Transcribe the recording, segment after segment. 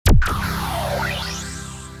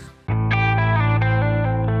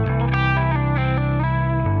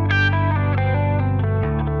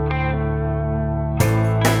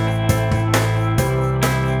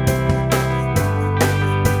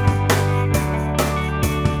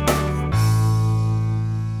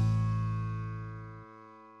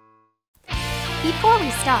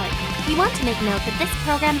start, we want to make note that this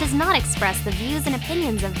program does not express the views and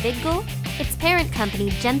opinions of VidGul, its parent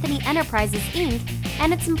company Genthany Enterprises Inc.,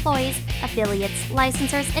 and its employees, affiliates,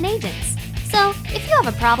 licensors, and agents. So, if you have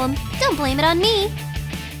a problem, don't blame it on me.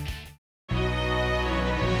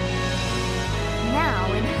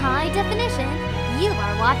 Now, in high definition, you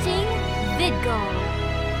are watching VidGul.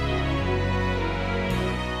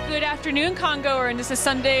 Good afternoon, Congoer, and this is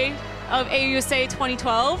Sunday of AUSA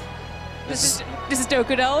 2012. This is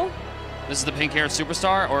Dokudel. This is the pink-haired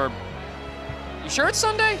superstar, or... You sure it's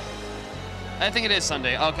Sunday? I think it is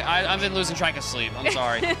Sunday. Okay, I've been losing track of sleep. I'm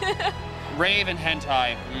sorry. Rave and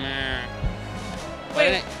hentai. Meh.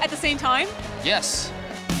 Wait, at the same time? Yes.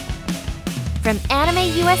 From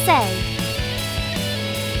Anime USA,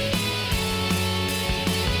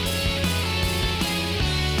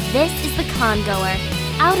 this is the Congoer,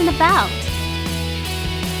 out and about.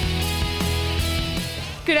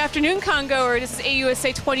 Good afternoon, Congoer. This is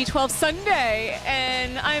AUSA 2012 Sunday,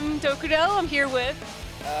 and I'm Dokudel. I'm here with...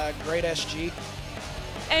 Great SG.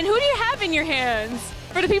 And who do you have in your hands?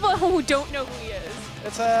 For the people at home who don't know who he is.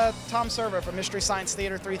 It's Tom Servo from Mystery Science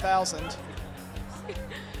Theater 3000.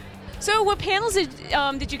 So what panels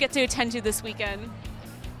did you get to attend to this weekend?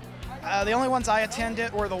 The only ones I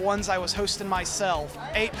attended were the ones I was hosting myself.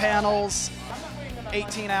 8 panels,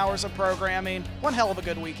 18 hours of programming. One hell of a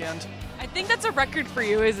good weekend. I think that's a record for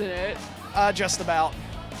you, isn't it? Just about.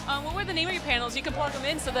 What were the name of your panels? You can plug them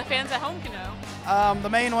in so the fans at home can know. The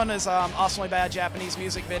main one is Awesomely Bad Japanese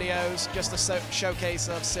Music Videos, just a showcase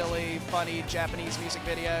of silly, funny Japanese music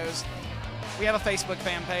videos. We have a Facebook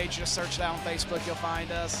fan page. Just search that on Facebook, you'll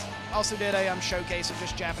find us. Also did a showcase of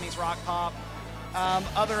just Japanese rock pop.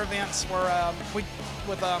 Other events were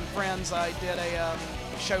with friends. I did a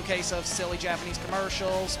showcase of silly Japanese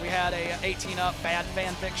commercials. We had a 18-up bad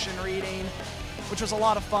fan fiction reading, which was a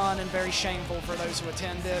lot of fun and very shameful for those who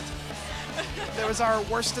attended. There was our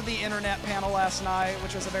Worst of the Internet panel last night,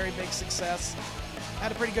 which was a very big success.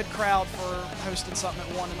 Had a pretty good crowd for hosting something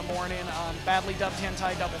at 1 in the morning. Badly Dubbed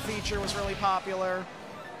Hentai Double Feature was really popular.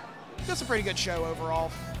 Just a pretty good show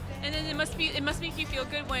overall. And then it must make you feel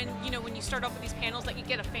good when you start off with these panels that you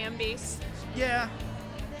get a fan base. Yeah.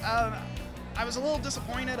 I was a little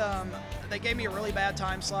disappointed. They gave me a really bad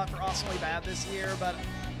time slot for Awesomely Bad this year, but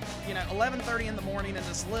 11:30 in the morning in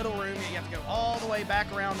this little room, you have to go all the way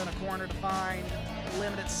back around in a corner to find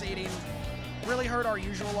limited seating. Really hurt our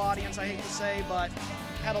usual audience, I hate to say, but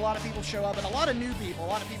had a lot of people show up, and a lot of new people, a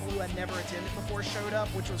lot of people who had never attended before showed up,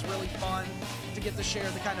 which was really fun to get to share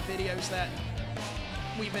the kind of videos that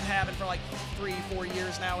we've been having for like 3-4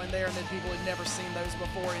 years now and there, and then people had never seen those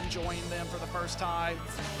before enjoying them for the first time.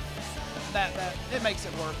 That it makes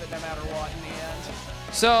it worth it no matter what in the end.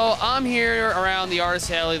 So I'm here around the Artist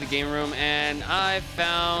Alley, the game room, and I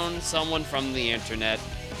found someone from the internet.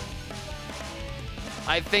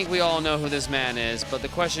 I think we all know who this man is, but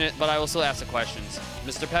I will still ask the questions.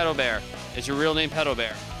 Mr. Pedo Bear, is your real name Pedo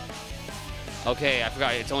Bear? Okay, I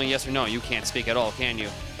forgot. It's only yes or no. You can't speak at all, can you?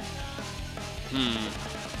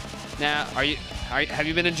 Now, have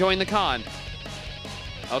you been enjoying the con?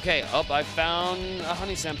 Okay. I found a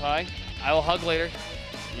honey senpai. I will hug later.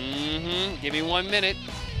 Give me 1 minute.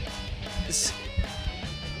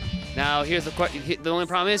 Now, here's the question. The only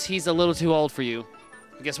problem is he's a little too old for you.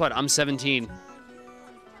 Guess what? I'm 17.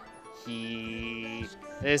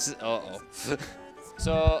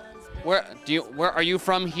 So, where are you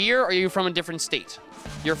from here, or are you from a different state?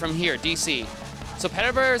 You're from here, DC. So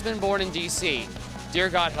Pedo Bear has been born in DC. Dear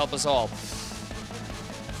God, help us all.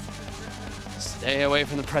 Stay away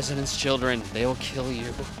from the president's children. They will kill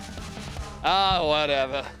you.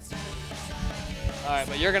 Whatever. Alright,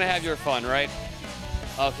 but you're gonna have your fun, right?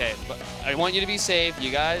 Okay, but I want you to be safe.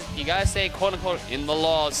 You guys stay quote unquote in the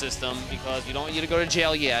law system because we don't want you to go to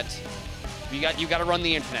jail yet. You got to run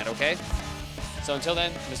the internet, okay? So until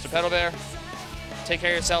then, Mr. Pedo Bear, take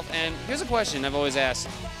care of yourself. And here's a question I've always asked.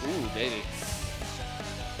 Ooh, baby.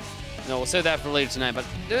 No, we'll save that for later tonight, but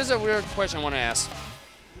there's a weird question I want to ask.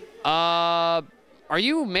 Are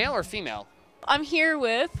you male or female? I'm here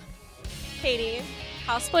with Katie,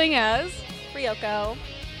 cosplaying as Ryoko.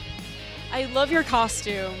 I love your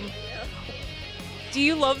costume. Do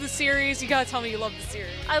you love the series? You gotta tell me you love the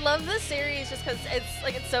series. I love this series just because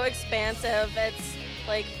it's so expansive. It's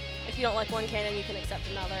like if you don't like one canon, you can accept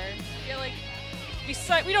another. Yeah, like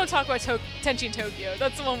we don't talk about Tenchin Tokyo.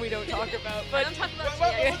 That's the one we don't talk about. But I don't talk about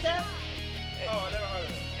What was that? Oh, I never heard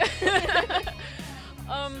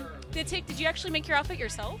of it. Did you actually make your outfit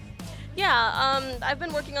yourself? Yeah, I've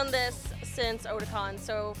been working on this since Otakon,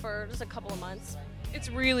 so for just a couple of months. It's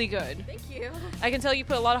really good. Thank you. I can tell you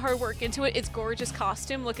put a lot of hard work into it. It's gorgeous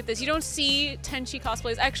costume. Look at this. You don't see Tenchi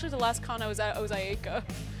cosplays. Actually, the last con I was at, I was Ayaka.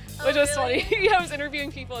 Which was really? funny. Yeah, I was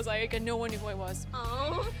interviewing people as Ayaka. No one knew who I was.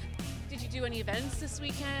 Oh. Did you do any events this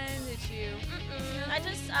weekend? Did you? I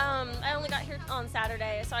just, I only got here on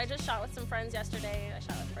Saturday, so I just shot with some friends yesterday. I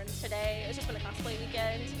shot with friends today. It's just been a cosplay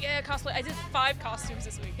weekend. Yeah, cosplay. I did 5 costumes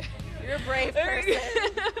this weekend. You're a brave person.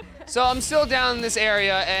 So I'm still down in this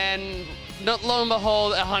area, and lo and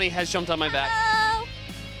behold, a honey has jumped on my back. Hello,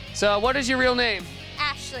 So what is your real name?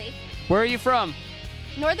 Ashley, Where are you from?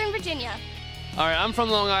 Northern Virginia. All right, I'm from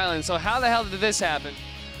Long Island. So how the hell did this happen?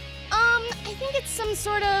 I think it's some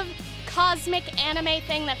sort of cosmic anime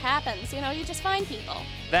thing that happens. You know, you just find people.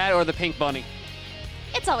 That or the pink bunny?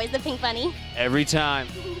 It's always the pink bunny. Every time.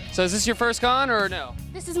 So is this your first con or no?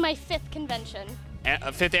 This is my 5th convention.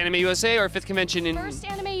 A 5th Anime USA or 5th convention in? First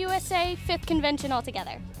Anime USA, 5th convention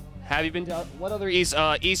altogether. Have you been to what other East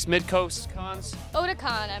Mid Coast cons?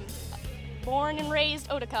 Otakon. I'm born and raised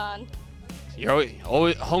Otakon. Your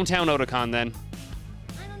hometown Otakon then.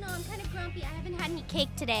 I don't know, I'm kind of grumpy. I haven't had any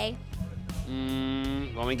cake today.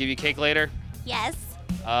 Want me to give you cake later? Yes.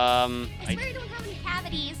 I swear I don't have any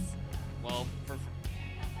cavities. Well,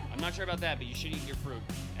 I'm not sure about that, but you should eat your fruit.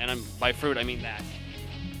 And by fruit, I mean that.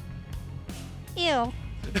 Ew.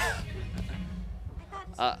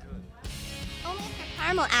 Uh, Only if they're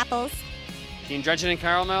caramel apples. Can you drench it in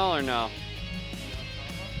caramel or no?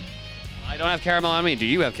 I don't have caramel on me. Do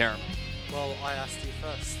you have caramel? Well, I asked you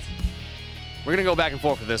first. We're gonna go back and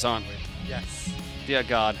forth with this, aren't we? Yes. Dear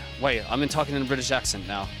God. Wait, I'm talking in a British accent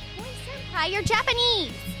now. Boy, Senpai, you're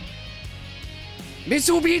Japanese.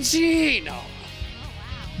 Mitsubishi! No. Oh,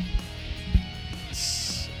 wow.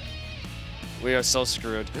 We are so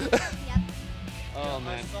screwed. Yep. Oh, I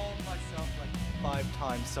man. saw myself like 5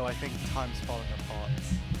 times, so I think time's falling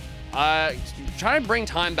apart. Try to bring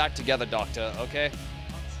time back together, Doctor, okay?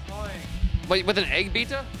 I'm trying. Wait, with an egg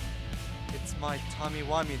beater? It's my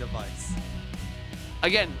Tamiwami device.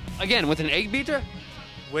 Again, with an egg beater?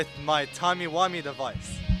 With my Tamiwami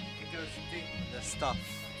device. It goes deep in the stuff.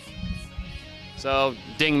 So,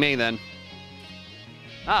 ding me then.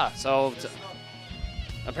 So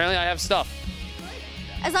apparently I have stuff.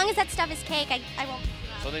 As long as that stuff is cake, I won't.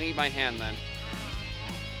 So then eat my hand then.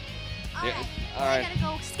 All Yeah, right. all Well, right. I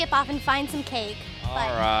gotta go skip off and find some cake. All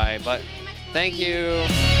right, but thank you.